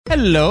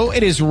Hello,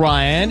 it is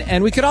Ryan,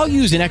 and we could all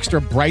use an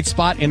extra bright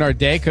spot in our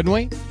day, couldn't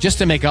we? Just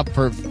to make up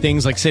for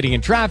things like sitting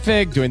in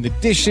traffic, doing the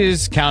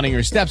dishes, counting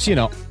your steps, you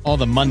know, all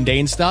the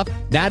mundane stuff.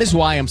 That is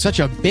why I'm such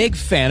a big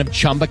fan of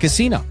Chumba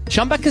Casino.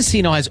 Chumba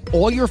Casino has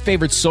all your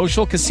favorite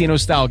social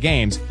casino-style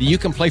games that you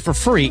can play for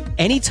free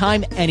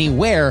anytime,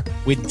 anywhere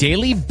with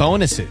daily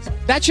bonuses.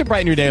 That should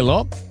brighten your day a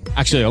little.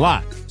 Actually, a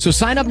lot. So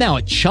sign up now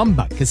at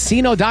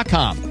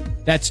ChumbaCasino.com.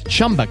 That's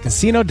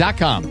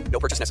ChumbaCasino.com. No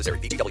purchase necessary.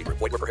 VGW Group.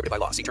 Void where prohibited by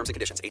law. See terms and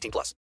conditions.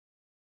 18+.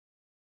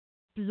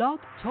 Blog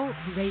Talk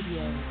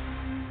Radio.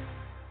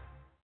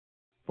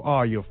 For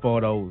all your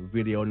photo,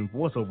 video, and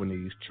voiceover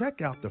needs,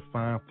 check out the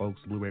fine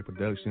folks at Blueberry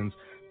Productions.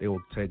 They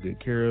will take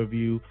good care of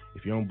you.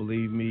 If you don't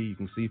believe me, you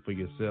can see for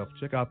yourself.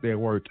 Check out their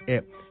work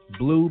at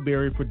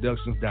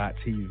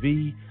blueberryproductions.tv,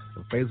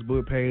 the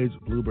Facebook page,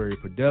 Blueberry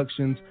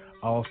Productions,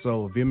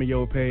 also a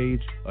Vimeo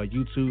page, a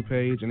YouTube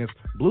page, and it's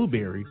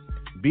Blueberry,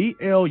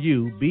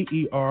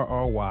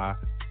 Blueberry,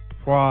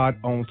 Prod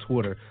on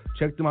Twitter.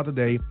 Check them out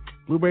today.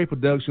 Blueberry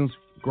Productions,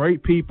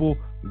 great people,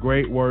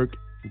 great work,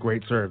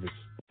 great service.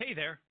 Hey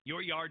there,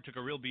 your yard took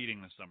a real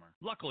beating this summer.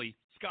 Luckily,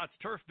 Scott's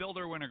Turf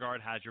Builder Winter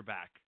Guard has your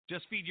back.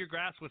 Just feed your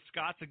grass with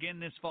Scott's again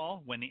this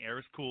fall when the air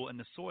is cool and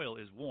the soil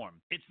is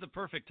warm. It's the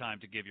perfect time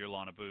to give your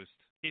lawn a boost.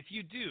 If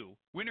you do,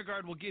 Winter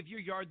Guard will give your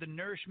yard the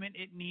nourishment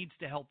it needs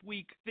to help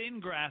weak,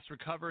 thin grass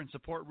recover and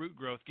support root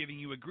growth, giving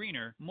you a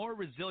greener, more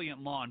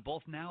resilient lawn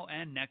both now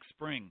and next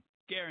spring.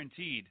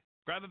 Guaranteed.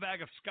 Grab a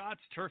bag of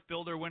Scott's Turf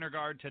Builder Winter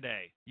Guard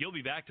today. You'll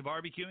be back to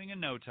barbecuing in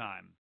no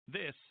time.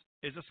 This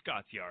is a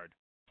Scott's Yard.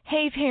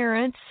 Hey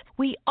parents,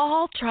 we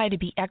all try to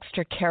be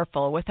extra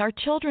careful with our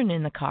children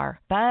in the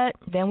car, but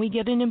then we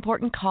get an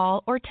important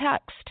call or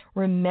text.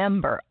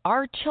 Remember,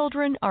 our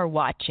children are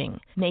watching.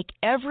 Make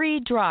every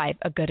drive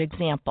a good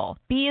example.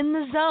 Be in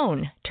the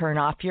zone. Turn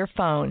off your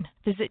phone.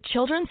 Visit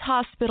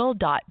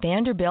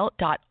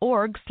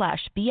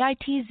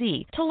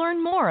childrenshospital.vanderbilt.org/BITZ to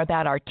learn more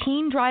about our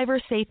Teen Driver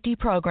Safety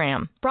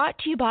Program. Brought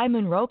to you by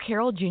Monroe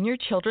Carroll Jr.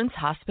 Children's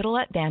Hospital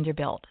at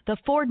Vanderbilt, the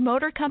Ford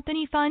Motor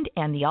Company Fund,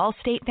 and the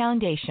Allstate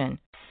Foundation.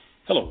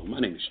 Hello, my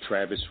name is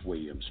Travis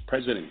Williams,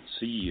 President and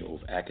CEO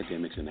of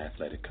Academics and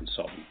Athletic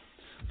Consulting,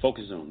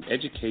 focusing on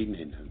educating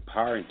and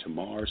empowering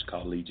tomorrow's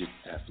collegiate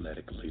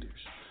athletic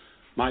leaders.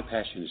 My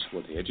passion is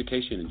for the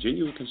education and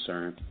genuine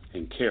concern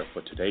and care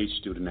for today's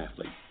student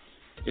athlete.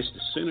 It's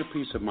the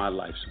centerpiece of my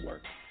life's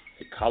work.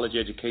 A college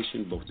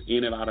education, both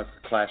in and out of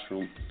the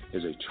classroom,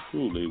 is a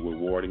truly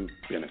rewarding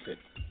benefit.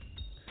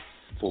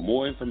 For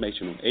more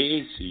information on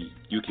AAC,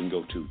 you can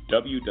go to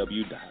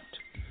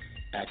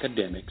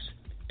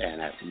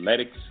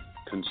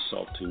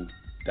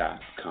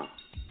www.academicsandathleticsconsulting.com.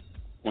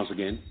 Once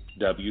again,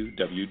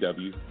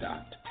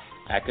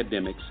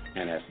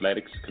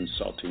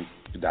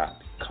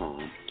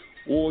 www.academicsandathleticsconsulting.com.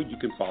 Or you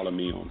can follow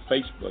me on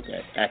Facebook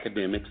at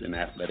Academics and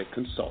Athletic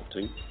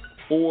Consulting,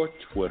 or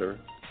Twitter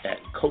at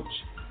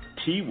Coach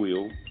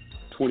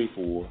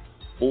TWill24,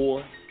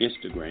 or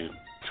Instagram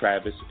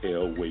Travis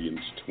L.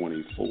 Williams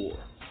 24.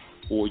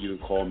 Or you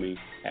can call me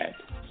at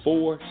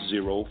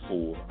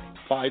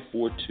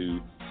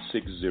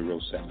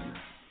 404-542-6079.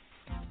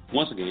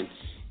 Once again,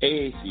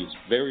 AAC is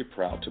very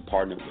proud to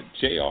partner with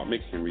J.R.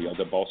 McHenry of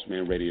the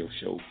Bossman Radio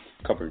Show,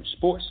 covering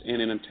sports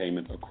and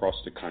entertainment across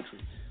the country.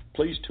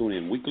 Please tune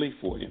in weekly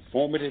for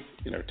informative,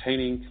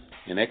 entertaining,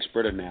 and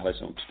expert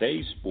analysis on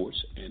today's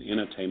sports and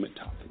entertainment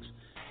topics.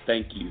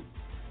 Thank you.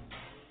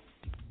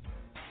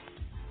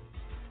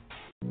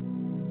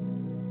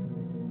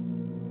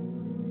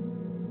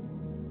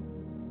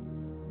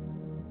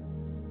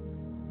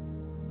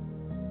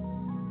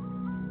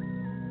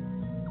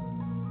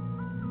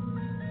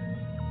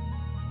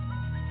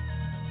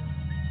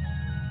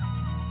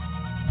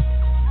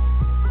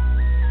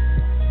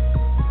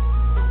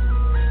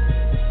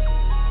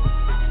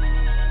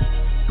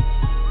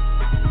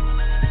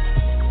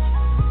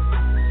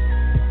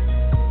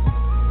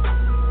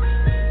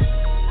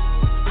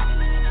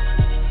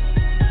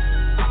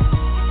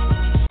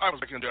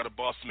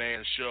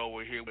 Bossman Show.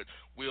 We're here with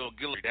Will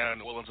Guillory down in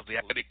New Orleans of the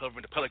Athletic,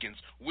 covering the Pelicans.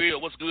 Will,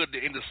 what's good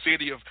in the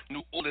city of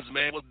New Orleans,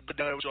 man? What's good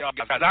down with y'all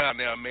guys down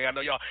there, man? I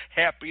know y'all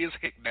happy as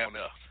heck down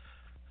there.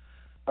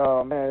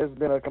 Oh, man, it's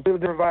been a completely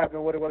different vibe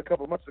than what it was a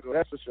couple of months ago,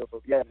 that's for sure.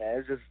 But, yeah, man,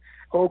 it's just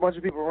a whole bunch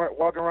of people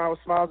walking around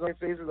with smiles on their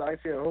faces. I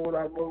see a whole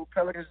lot more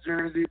Pelicans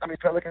shirts and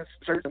Pelicans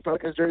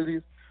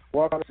jerseys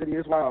walk on the city.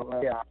 It's wild.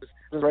 Yeah, I'm just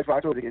ready for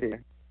October to get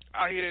here.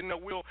 I hear that. No,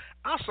 Will,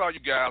 I saw you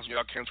guys when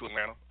y'all came to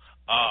Atlanta.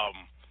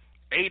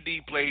 AD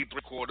played 3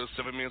 quarters,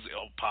 7 minutes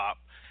of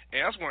pop. And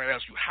I just want to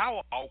ask you,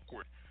 how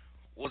awkward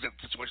was that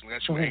situation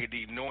against you,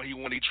 AD, knowing he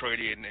wanted to trade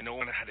and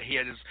knowing that he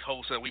had his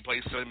whole set, we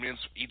played 7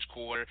 minutes each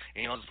quarter, and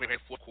he only played that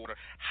 4th quarter?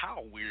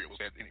 How weird was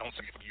that on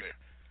second for you there?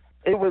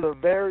 It was a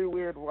very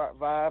weird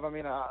vibe. I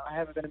mean, I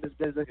haven't been in this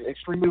business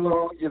extremely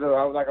long. You know,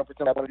 I was not going to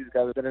pretend like one of these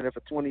guys have been in there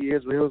for 20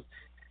 years, but it was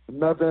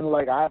nothing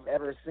like I've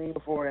ever seen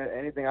before,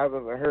 anything I've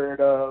ever heard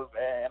of.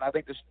 And I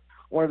think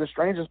one of the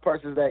strangest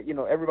parts is that, you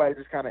know, everybody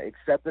just kind of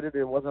accepted it.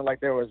 It wasn't like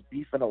there was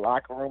beef in the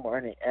locker room or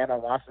any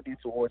animosity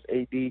towards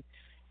AD.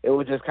 it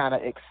was just kind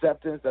of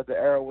acceptance that the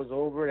era was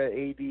over, that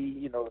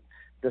AD,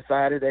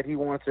 decided that he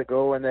wanted to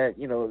go, and that,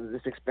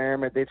 this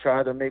experiment they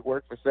tried to make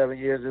work for 7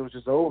 years, it was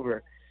just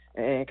over.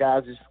 And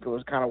guys just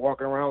was kind of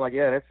walking around like,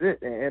 yeah, that's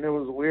it. And it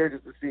was weird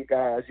just to see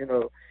guys,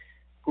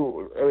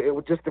 who it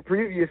was just the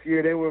previous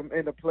year they were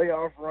in the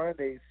playoff run.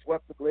 They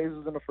swept the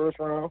Blazers in the first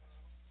round.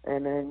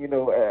 And then,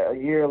 a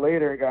year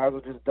later, guys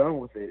were just done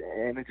with it.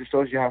 And it just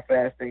shows you how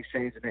fast things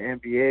change in the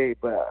NBA.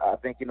 But I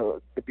think,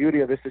 the beauty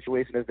of this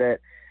situation is that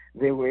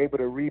they were able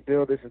to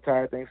rebuild this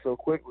entire thing so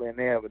quickly, and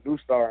they have a new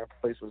star in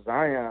place with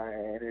Zion.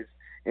 And it's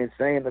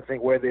insane to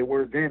think where they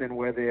were then and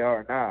where they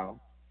are now.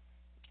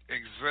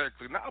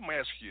 Exactly. Now I'm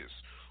asking you this.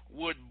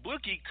 Would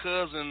Boogie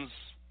Cousins,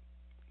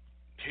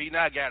 he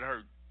not got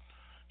hurt,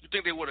 you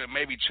think they would have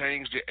maybe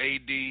changed the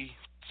AD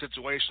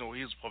situation where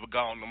he was probably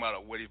gone no matter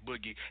what if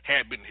Boogie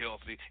had been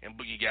healthy and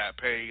Boogie got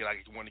paid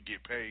like he wanted to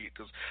get paid?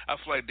 Because I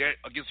feel like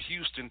that against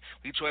Houston,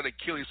 he tried to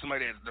kill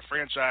somebody that the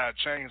franchise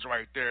changed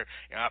right there.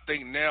 And I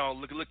think now,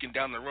 looking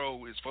down the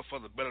road, it's for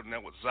the better than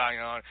that with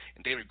Zion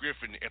and David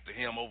Griffin at the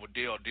helm over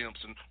Dale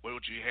Dempson,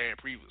 what you had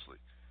previously.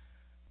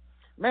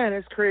 Man,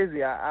 it's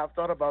crazy. I've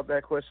thought about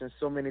that question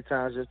so many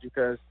times just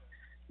because,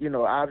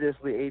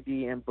 obviously AD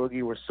and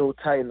Boogie were so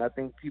tight, and I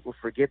think people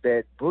forget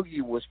that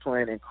Boogie was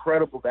playing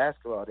incredible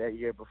basketball that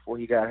year before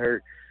he got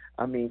hurt.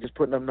 I mean, just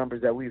putting up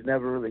numbers that we've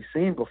never really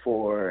seen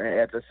before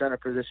at the center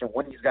position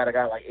when he's got a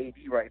guy like AD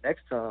right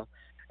next to him.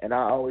 And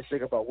I always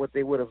think about what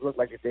they would have looked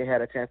like if they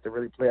had a chance to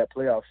really play a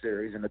playoff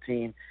series and the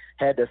team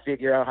had to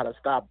figure out how to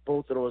stop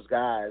both of those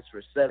guys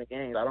for 7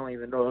 games. I don't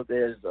even know if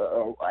there's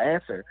an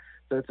answer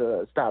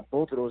to stop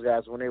both of those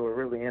guys when they were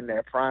really in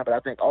their prime. But I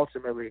think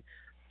ultimately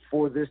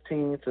for this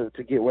team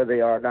to get where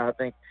they are now, I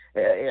think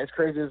as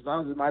crazy as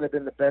it might have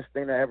been the best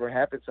thing that ever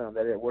happened to them,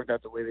 that it worked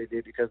out the way they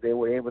did because they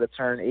were able to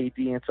turn AD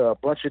into a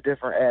bunch of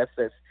different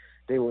assets.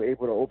 They were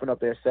able to open up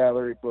their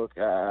salary book.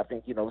 I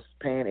think,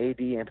 paying AD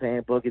and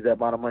paying Boogie that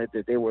amount of money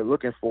that they were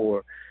looking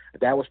for,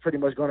 that was pretty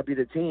much going to be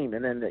the team.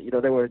 And then,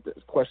 there were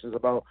questions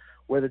about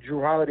whether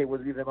Drew Holiday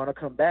was even going to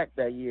come back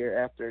that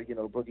year after,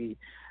 Boogie,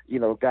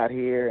 got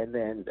here. And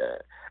then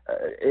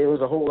it was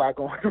a whole lot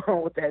going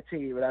on with that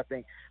team. And I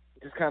think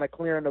just kind of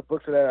clearing the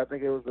books of that, I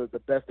think it was the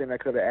best thing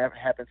that could have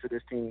happened to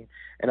this team.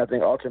 And I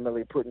think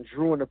ultimately putting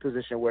Drew in the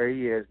position where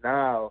he is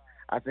now,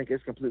 I think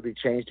it's completely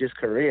changed his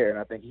career. And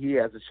I think he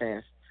has a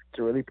chance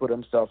to really put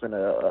himself in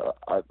a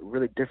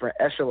really different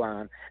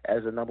echelon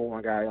as the number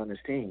one guy on this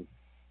team.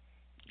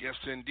 Yes,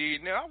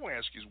 indeed. Now, I want to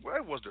ask you,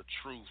 what was the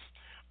truth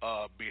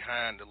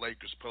behind the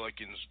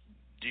Lakers-Pelicans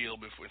deal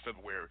before in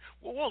February?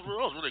 What was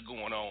really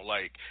going on?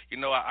 Like, you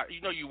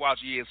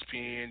watch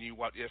ESPN, you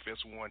watch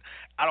FS1.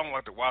 I don't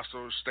like to watch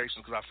those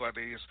stations because I feel like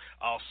they just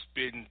all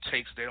spitting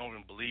takes they don't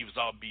even believe. It's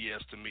all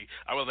BS to me.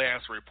 I rather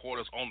ask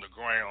reporters on the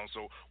ground.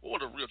 So, what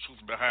was the real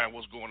truth behind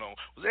what's going on?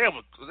 Was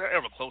that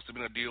ever close to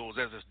being a deal? Was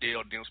that just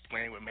Dale Demps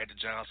playing with Magic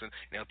Johnson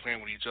and they were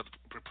playing with each other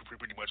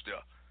pretty much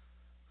there?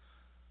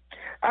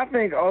 I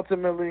think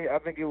ultimately,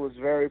 it was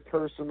very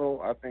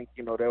personal. I think,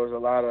 there was a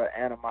lot of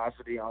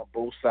animosity on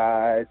both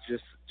sides,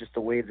 just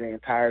the way the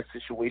entire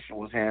situation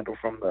was handled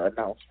from the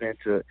announcement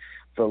to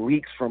the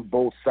leaks from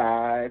both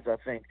sides. I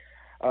think,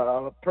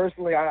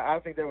 personally, I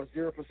think there was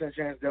 0%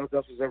 chance Dale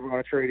Demps was ever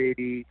going to trade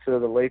AD to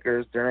the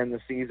Lakers during the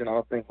season. I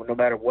don't think no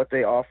matter what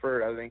they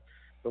offered, I think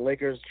the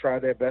Lakers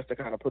tried their best to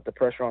kind of put the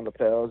pressure on the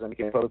Pels, and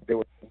they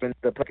were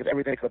the Pelicans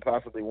everything they could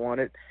possibly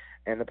wanted,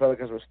 and the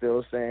Pelicans were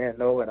still saying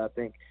no. And I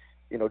think,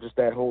 just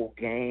that whole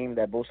game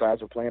that both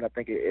sides were playing, I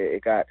think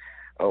it got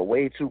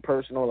way too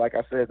personal, like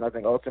I said. And I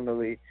think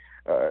ultimately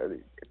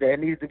there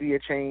needs to be a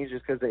change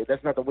just because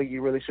that's not the way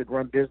you really should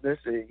run business.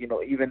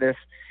 Even if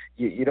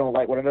you don't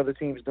like what another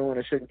team's doing,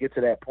 it shouldn't get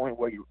to that point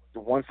where the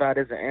one side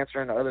isn't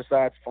answering the other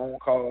side's phone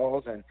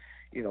calls. And,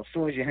 as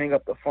soon as you hang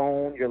up the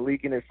phone, you're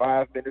leaking it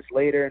 5 minutes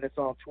later and it's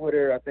on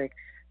Twitter. I think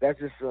that's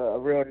just a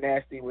real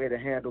nasty way to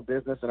handle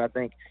business. And I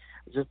think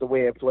just the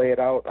way it played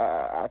out,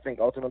 I think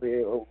ultimately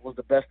it was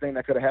the best thing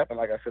that could have happened,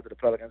 like I said, to the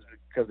Pelicans,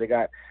 because they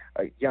got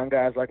young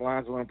guys like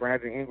Lonzo and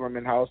Brandon Ingram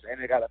in-house,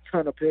 and they got a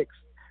ton of picks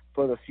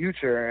for the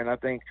future. And I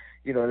think,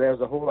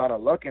 there's a whole lot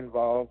of luck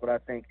involved, but I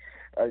think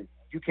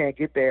you can't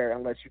get there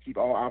unless you keep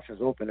all options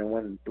open. And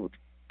when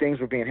things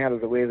were being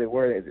handled the way they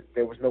were,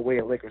 there was no way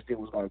a Lakers deal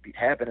was going to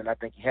happen. And I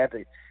think you had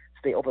to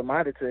stay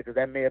open-minded to it because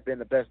that may have been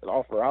the best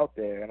offer out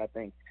there. And I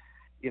think,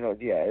 it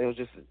was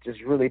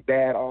just really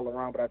bad all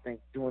around, but I think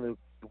doing the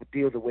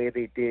deal the way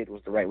they did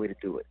was the right way to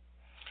do it.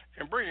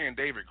 And bringing in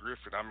David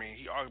Griffin,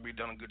 he arguably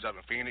done a good job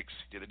in Phoenix,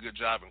 did a good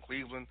job in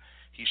Cleveland.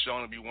 He's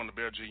shown to be one of the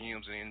better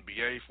GMs in the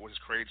NBA for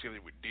his creativity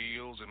with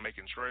deals and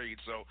making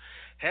trades. So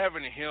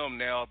having him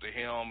now at the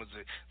helm as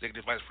the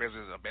executive vice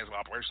president of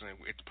basketball operations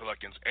at the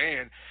Pelicans,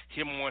 and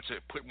him wanting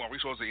to put more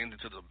resources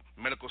into the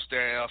medical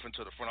staff,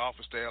 into the front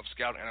office staff,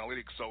 scout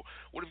analytics. So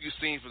what have you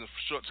seen from the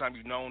short time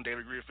you've known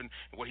David Griffin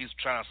and what he's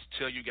trying to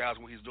tell you guys,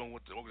 what he's doing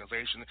with the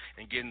organization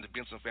and getting the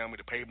Benson family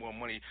to pay more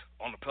money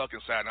on the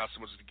Pelican side, not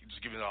so much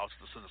just giving it all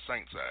to the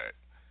Saints side?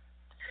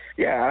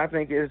 Yeah, I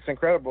think it's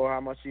incredible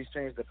how much she's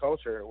changed the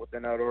culture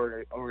within that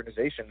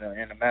organization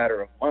in a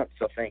matter of months.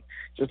 I think,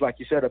 just like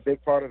you said, a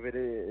big part of it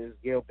is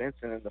Gail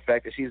Benson and the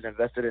fact that she's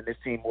invested in this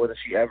team more than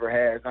she ever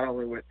has, not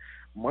only with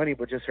money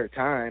but just her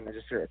time and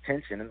just her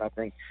attention. And I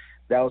think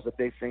that was the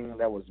big thing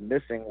that was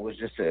missing, was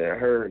just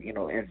her,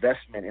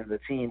 investment in the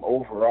team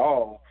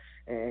overall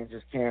and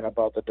just caring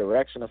about the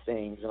direction of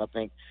things. And I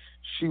think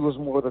she was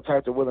more the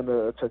type that willing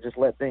to just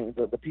let things,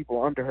 the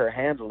people under her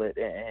handle it.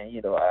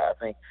 And I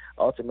think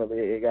ultimately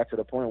it got to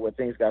the point where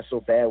things got so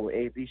bad with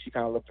AD, she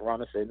kind of looked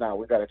around and said, no,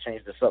 we got to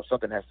change this up.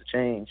 Something has to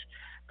change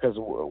because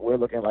we're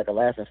looking like a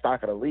laughing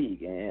stock of the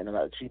league. And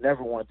she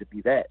never wanted to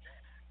be that.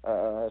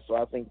 So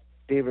I think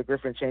David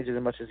Griffin changes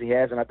as much as he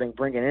has. And I think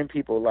bringing in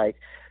people like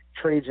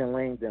Trajan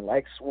Langdon,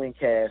 like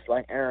Swingcast,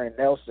 like Aaron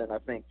Nelson, I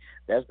think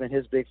that's been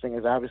his big thing.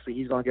 Is obviously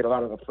he's going to get a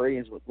lot of the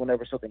praise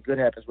whenever something good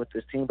happens with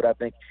this team, but I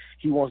think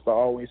he wants to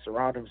always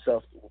surround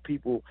himself with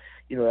people,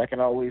 that can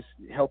always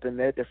help in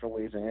their different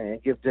ways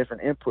and give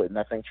different input. And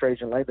I think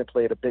Trajan Langdon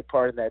played a big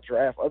part in that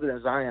draft, other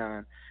than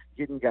Zion,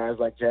 getting guys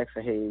like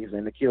Jackson Hayes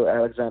and Nikhil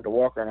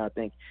Alexander-Walker. And I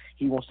think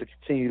he wants to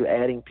continue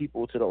adding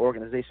people to the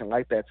organization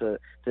like that to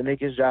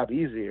make his job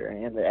easier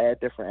and to add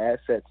different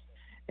assets.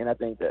 And I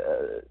think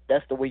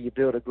that's the way you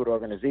build a good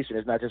organization.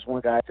 It's not just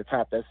one guy at the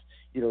top that's,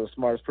 the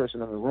smartest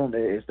person in the room.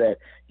 Is that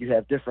you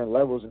have different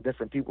levels and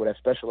different people that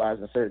specialize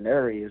in certain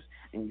areas,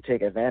 and you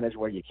take advantage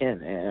where you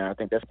can. And I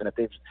think that's been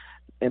they've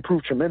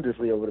improved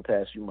tremendously over the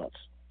past few months.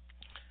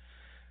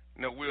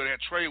 Will,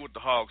 that trade with the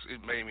Hawks, it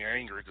made me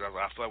angry because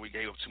I feel like we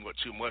gave up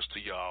too much to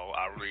y'all.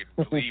 I really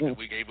believe that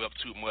we gave up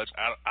too much.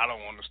 I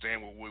don't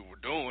understand what we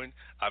were doing.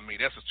 I mean,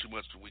 that's just too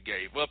much that we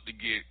gave up to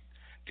get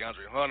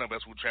DeAndre Hunter.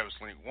 That's what Travis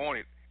Sling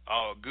wanted.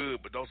 All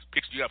good, but those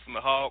picks you got from the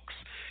Hawks,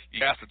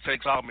 you have to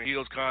take Solomon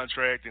Hill's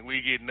contract, and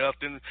we get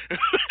nothing.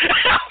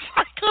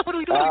 What are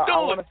we doing? I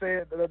want to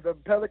say the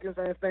Pelicans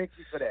fans, thank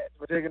you for that,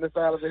 for taking the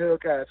Solomon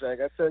Hill contract.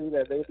 I tell you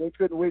that they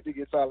couldn't wait to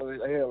get Solomon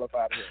Hill up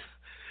out of here.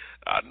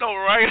 I know,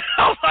 right?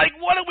 I'm like,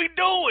 what are we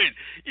doing?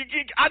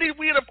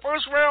 We in the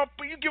first round,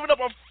 but you giving up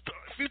a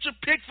future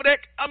pick for that?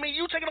 I mean,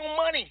 you taking on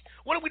money.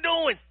 What are we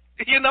doing?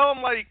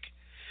 I'm like,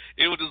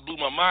 it would just blew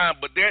my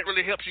mind. But that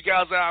really helps you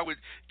guys out with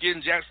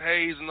getting Jackson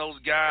Hayes and those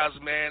guys,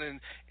 man,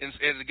 and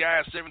the guy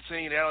at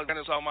 17,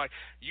 Alexander. So I'm like,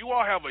 you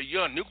all have a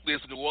young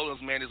nucleus in New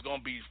Orleans, man. It's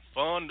gonna be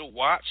fun to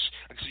watch.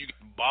 So you get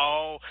the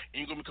ball,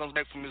 and Ingram comes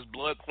back from his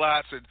blood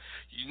clots, and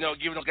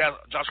giving those guys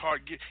Josh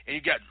Hart, and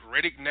you got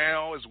Redick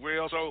now as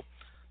well. So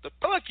the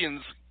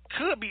Pelicans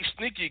could be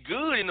sneaky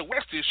good in the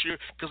West this year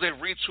because they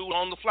retooled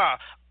on the fly.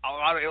 A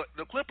lot of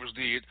the Clippers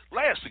did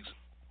last season.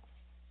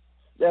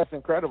 That's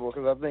incredible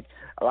because I think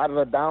a lot of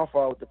the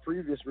downfall with the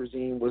previous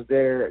regime was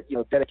their,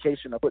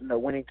 dedication of putting a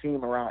winning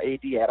team around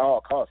AD at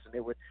all costs, and they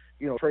would,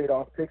 trade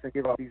off picks and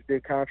give out these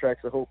big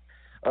contracts to hope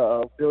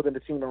building the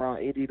team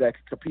around AD that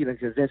could compete and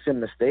convince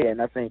him to stay.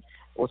 And I think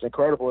what's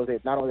incredible is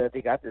that not only that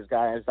they got this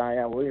guy as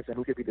Zion Williamson,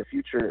 who could be the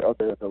future of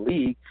the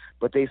league,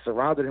 but they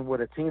surrounded him with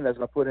a team that's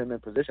going to put him in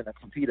position to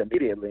compete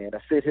immediately and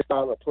to fit his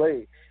style of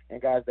play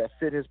and guys that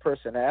fit his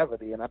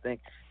personality. And I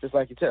think, just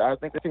like you said, I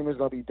think the team is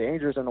going to be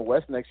dangerous in the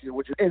West next year,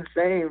 which is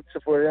insane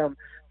for them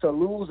to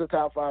lose a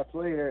top 5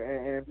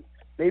 player and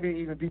maybe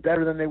even be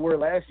better than they were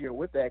last year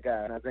with that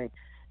guy. And I think,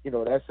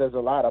 that says a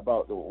lot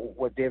about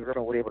what David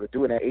Griffin was able to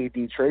do in that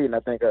AD trade. And I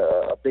think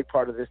a big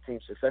part of this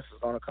team's success is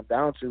going to come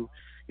down to,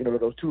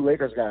 those 2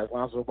 Lakers guys,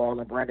 Lonzo Ball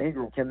and Brandon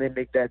Ingram. Can they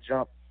make that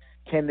jump?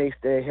 Can they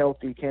stay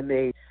healthy? Can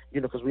they,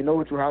 because we know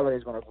what Drew Holiday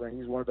is going to bring.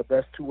 He's one of the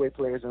best two-way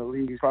players in the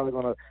league. He's probably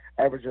going to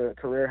average a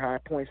career-high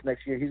points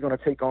next year. He's going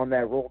to take on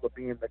that role of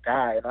being the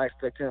guy, and I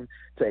expect him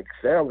to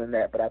excel in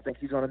that. But I think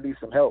he's going to need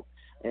some help.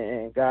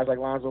 And guys like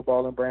Lonzo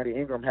Ball and Brandon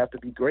Ingram have to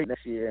be great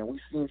next year. And we've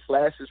seen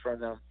flashes from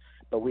them,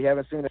 but we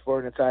haven't seen it for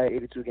an entire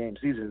 82-game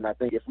season. And I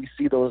think if we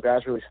see those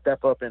guys really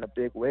step up in a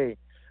big way,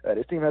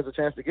 this team has a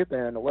chance to get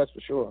there in the West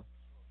for sure.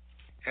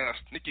 And a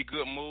sneaky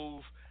good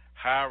move,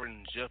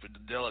 hiring Jeff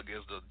Dedelic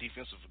as the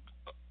defensive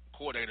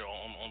coordinator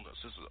on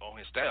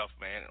his staff,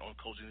 man, on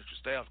coaching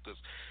staff, because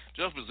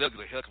Jeff Dedelic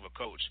is a heck of a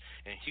coach.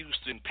 And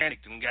Houston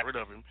panicked and got rid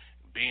of him,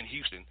 being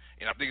Houston.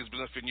 And I think it's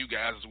benefiting you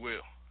guys as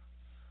well.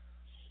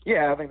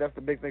 Yeah, I think that's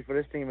the big thing for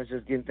this team is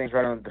just getting things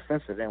right on the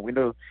defensive end. We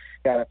know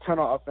got a ton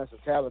of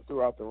offensive talent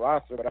throughout the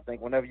roster, but I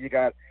think whenever you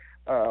got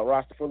a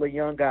roster full of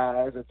young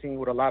guys, a team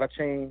with a lot of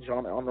change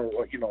on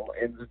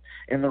the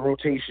in the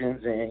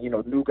rotations and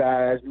new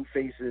guys, new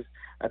faces,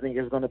 I think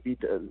it's going to be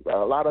a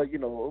lot of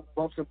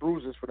bumps and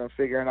bruises for them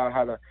figuring out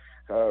how to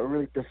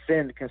really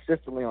defend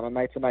consistently on a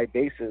night-to-night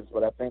basis.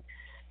 But I think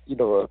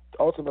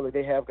ultimately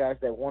they have guys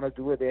that want to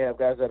do it. They have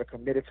guys that are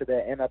committed to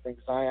that, and I think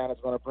Zion is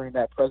going to bring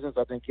that presence.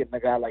 I think getting a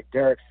guy like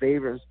Derek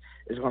Favors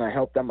is going to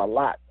help them a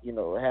lot.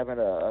 Having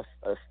a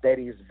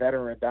steady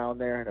veteran down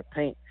there in the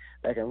paint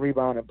that can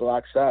rebound and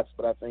block shots.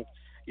 But I think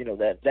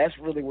that's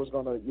really what's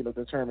going to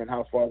determine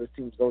how far this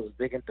team goes if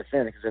they can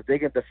defend. Because if they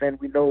can defend,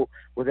 we know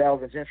with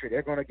Alvin Gentry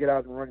they're going to get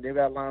out and run. They've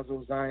got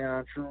Lonzo,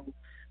 Zion, True.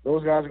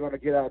 Those guys are going to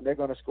get out and they're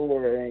going to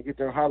score and get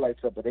their highlights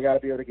up. But they got to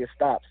be able to get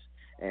stops.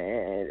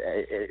 And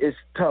it's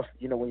tough,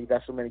 when you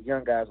got so many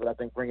young guys. But I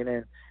think bringing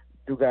in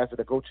new guys to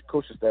the coaching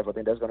staff, I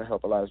think that's going to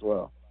help a lot as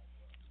well.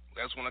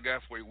 That's one I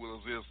got for you, Will,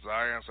 is this.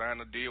 Zion signed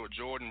a deal with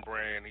Jordan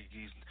Brand.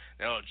 He's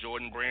now a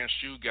Jordan Brand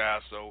shoe guy.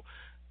 So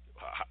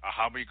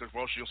how many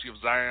commercials you'll see of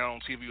Zion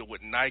on TV or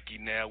with Nike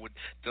now with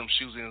them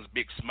shoes and his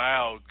big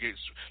smile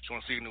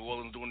showing see New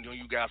Orleans doing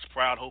you guys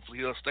proud. Hopefully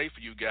he'll stay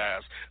for you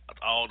guys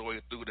all the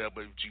way through that.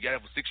 But you got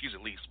it for 6 years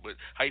at least. But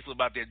how you feel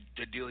about that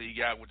deal he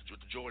got with the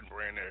Jordan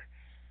Brand there?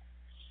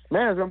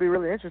 Man, it's going to be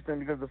really interesting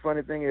because the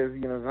funny thing is,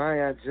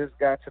 Zion just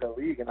got to the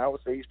league, and I would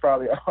say he's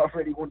probably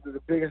already one of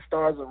the biggest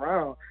stars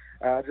around.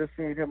 Just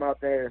seeing him out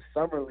there in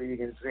Summer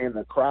League and seeing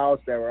the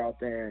crowds that were out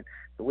there and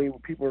the way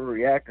people were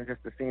reacting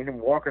just to seeing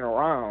him walking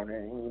around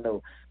and,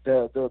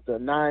 the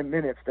 9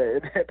 minutes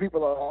that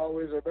people are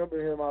always remember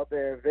him out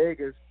there in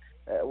Vegas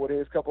with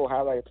his couple of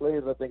highlight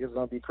plays. I think it's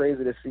going to be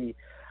crazy to see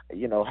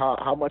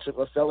how much of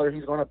a seller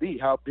he's going to be.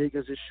 How big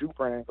is his shoe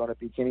brand going to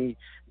be? Can he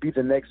be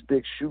the next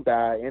big shoe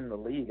guy in the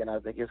league? And I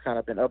think it's kind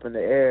of been up in the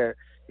air,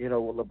 with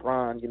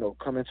LeBron,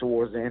 coming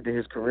towards the end of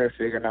his career,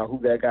 figuring out who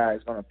that guy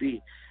is going to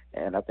be.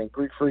 And I think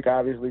Greek Freak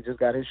obviously just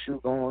got his shoe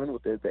going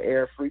with the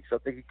Air Freaks, I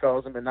think he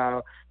calls them. And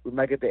now we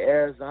might get the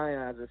Air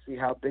Zions and see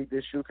how big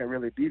this shoe can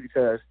really be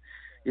because,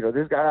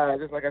 this guy,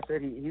 just like I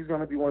said, he's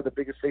going to be one of the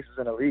biggest faces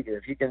in the league.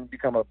 If he can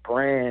become a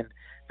brand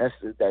that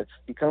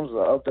becomes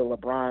of the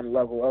LeBron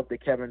level, of the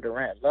Kevin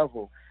Durant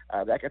level,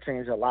 that could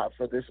change a lot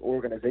for this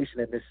organization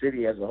and this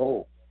city as a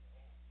whole.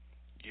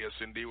 Yes,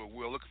 indeed.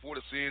 We're looking forward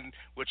to seeing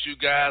what you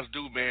guys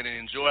do, man, and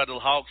enjoy the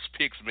Hawks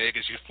picks, man,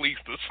 because you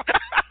fleeced us.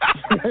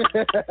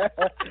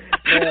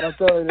 Man, I'm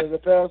telling you, the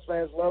Pels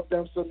fans love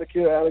them. Something to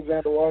kill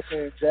Alexander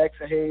Walker and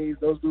Jackson Hayes.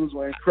 Those dudes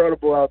were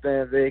incredible out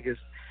there in Vegas.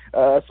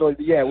 So,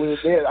 yeah, we were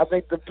there. I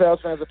think the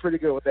Pels fans are pretty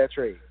good with that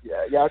trade.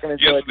 Yeah, y'all can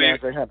enjoy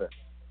DeAndre Hunter.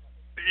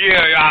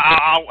 Yeah,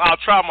 I'll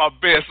try my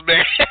best,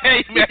 man.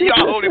 Hey, man,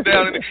 y'all hold it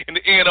down in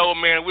the end,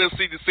 man. We'll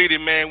see the city,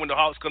 man, when the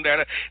Hawks come down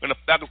there and the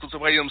Falcons come to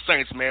play them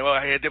Saints, man. Well,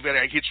 I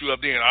definitely hit you up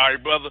then. All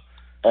right, brother?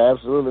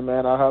 Absolutely,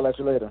 man. I'll holler at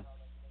you later.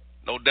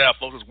 No doubt,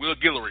 folks. It's Will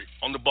Guillory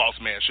on the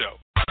Bossman Show.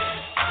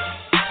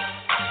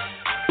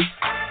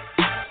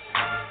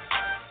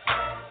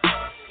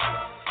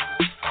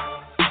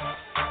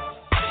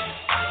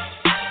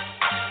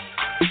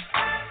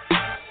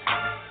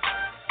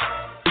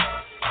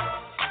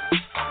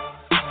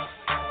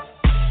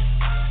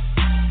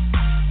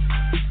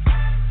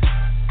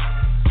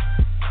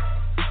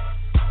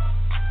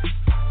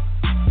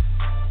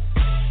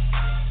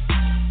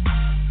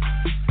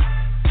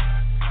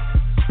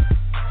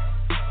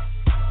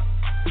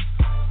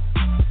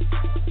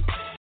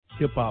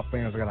 Hip-hop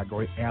fans, I got a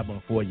great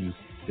album for you.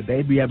 The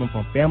debut album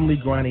from Family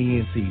Grind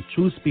ENT,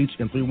 True Speech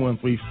and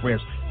 313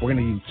 Fresh. We're going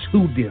to use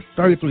 2 discs,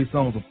 33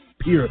 songs of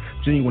pure,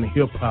 genuine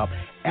hip-hop.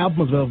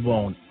 Albums available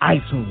on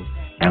iTunes,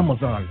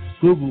 Amazon,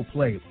 Google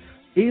Play,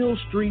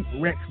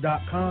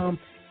 illstreetrex.com,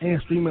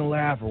 and streaming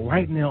live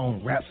right now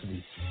on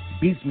Rhapsody,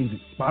 Beats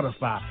Music,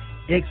 Spotify,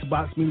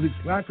 Xbox Music,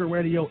 Slacker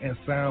Radio, and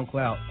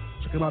SoundCloud.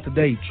 Check them out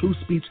today, True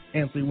Speech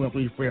and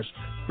 313 Fresh,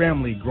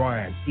 Family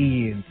Grind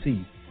ENT.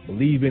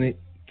 Believe in it,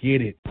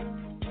 get it.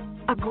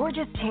 A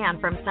gorgeous tan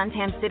from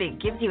Suntan City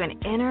gives you an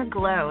inner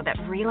glow that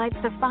relights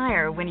the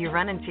fire when you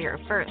run into your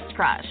first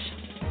crush.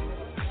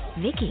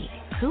 Vicky,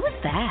 who is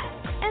that?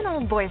 An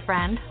old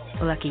boyfriend.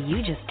 Lucky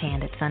you just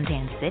tanned at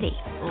Suntan City.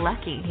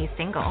 Lucky he's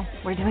single.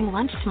 We're doing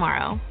lunch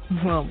tomorrow.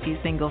 Won't be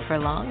single for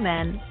long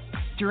then.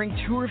 During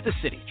Tour of the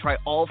City, try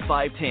all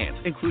 5 tans,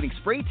 including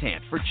spray tan,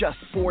 for just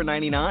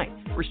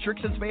 $4.99.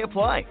 Restrictions may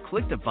apply.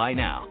 Click to buy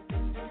now.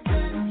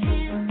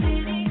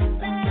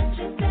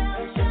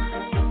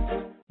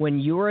 When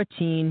you're a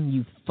teen,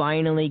 you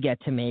finally get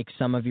to make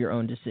some of your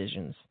own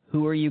decisions.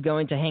 Who are you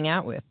going to hang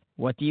out with?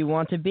 What do you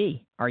want to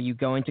be? Are you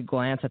going to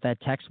glance at that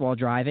text while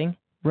driving?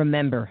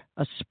 Remember,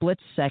 a split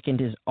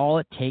second is all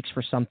it takes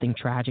for something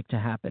tragic to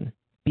happen.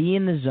 Be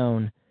in the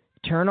zone.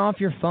 Turn off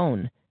your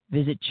phone.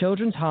 Visit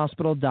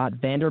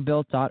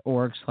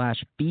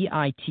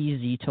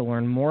childrenshospital.vanderbilt.org/BITZ to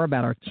learn more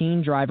about our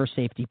teen driver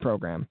safety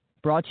program.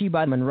 Brought to you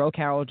by Monroe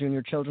Carroll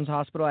Jr. Children's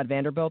Hospital at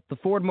Vanderbilt, the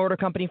Ford Motor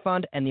Company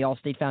Fund, and the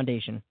Allstate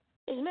Foundation.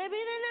 It's maybe the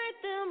night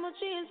that my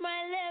jeans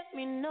might let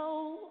me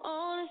know.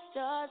 All the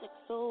stars are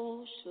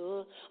so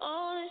sure.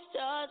 All the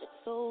stars are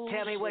so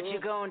Tell me what you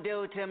gonna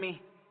do to me.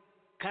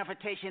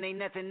 Confrontation ain't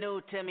nothing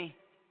new to me.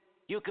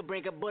 You could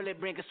bring a bullet,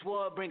 bring a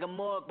sword, bring a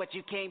morgue, but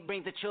you can't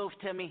bring the truth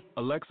to me.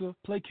 Alexa,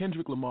 play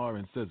Kendrick Lamar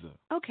and SZA.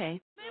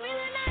 Okay.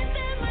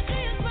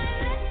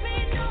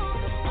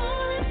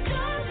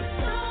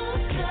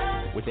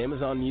 With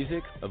Amazon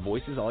Music, a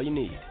voice is all you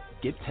need.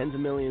 Get tens of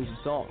millions of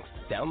songs.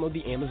 Download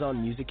the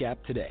Amazon Music app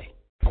today.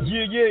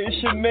 Yeah,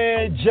 it's your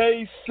man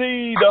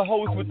JC, the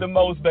host with the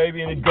most,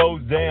 baby, and it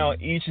goes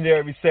down each and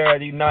every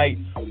Saturday night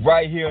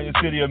right here in the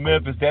city of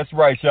Memphis. That's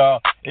right,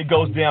 y'all. It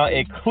goes down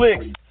at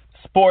Clicks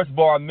Sports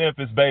Bar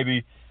Memphis,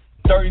 baby.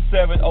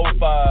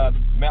 3705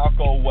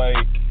 Malco Way,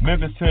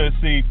 Memphis,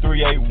 Tennessee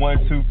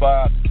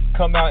 38125.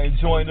 Come out and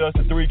join us,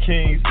 the Three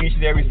Kings, each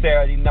and every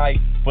Saturday night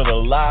for the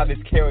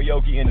livest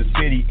karaoke in the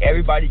city.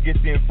 Everybody gets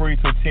in free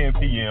till 10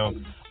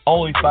 p.m.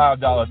 Only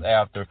 $5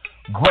 after.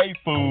 Great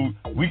food.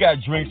 We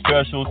got drink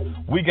specials.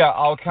 We got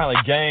all kind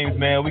of games,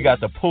 man. We got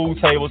the pool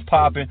tables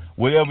popping.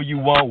 Whatever you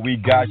want, we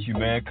got you,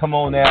 man. Come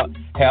on out.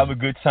 Have a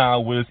good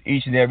time with us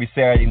each and every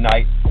Saturday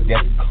night.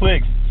 That's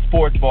Clicks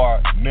Sports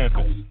Bar,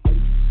 Memphis.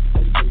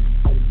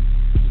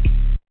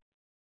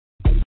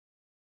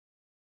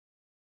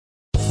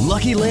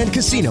 Lucky Land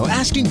Casino,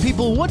 asking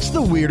people, what's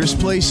the weirdest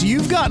place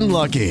you've gotten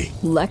lucky?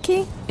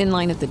 Lucky? In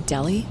line at the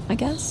deli, I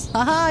guess?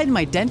 Aha, in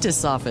my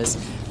dentist's office.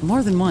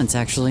 More than once,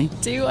 actually.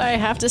 Do I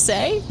have to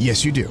say?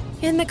 Yes, you do.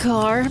 In the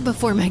car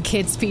before my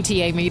kids'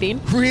 PTA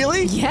meeting.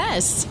 Really?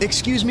 Yes.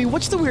 Excuse me,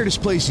 what's the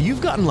weirdest place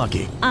you've gotten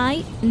lucky?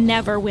 I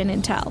never win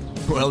and tell.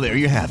 Well, there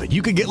you have it.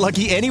 You can get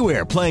lucky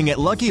anywhere, playing at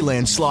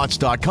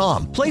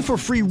LuckyLandSlots.com. Play for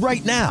free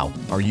right now.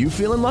 Are you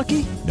feeling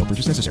lucky? No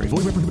purchase necessary.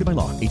 Void where prohibited by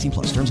law. 18+.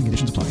 Terms and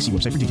conditions apply. See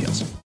website for details.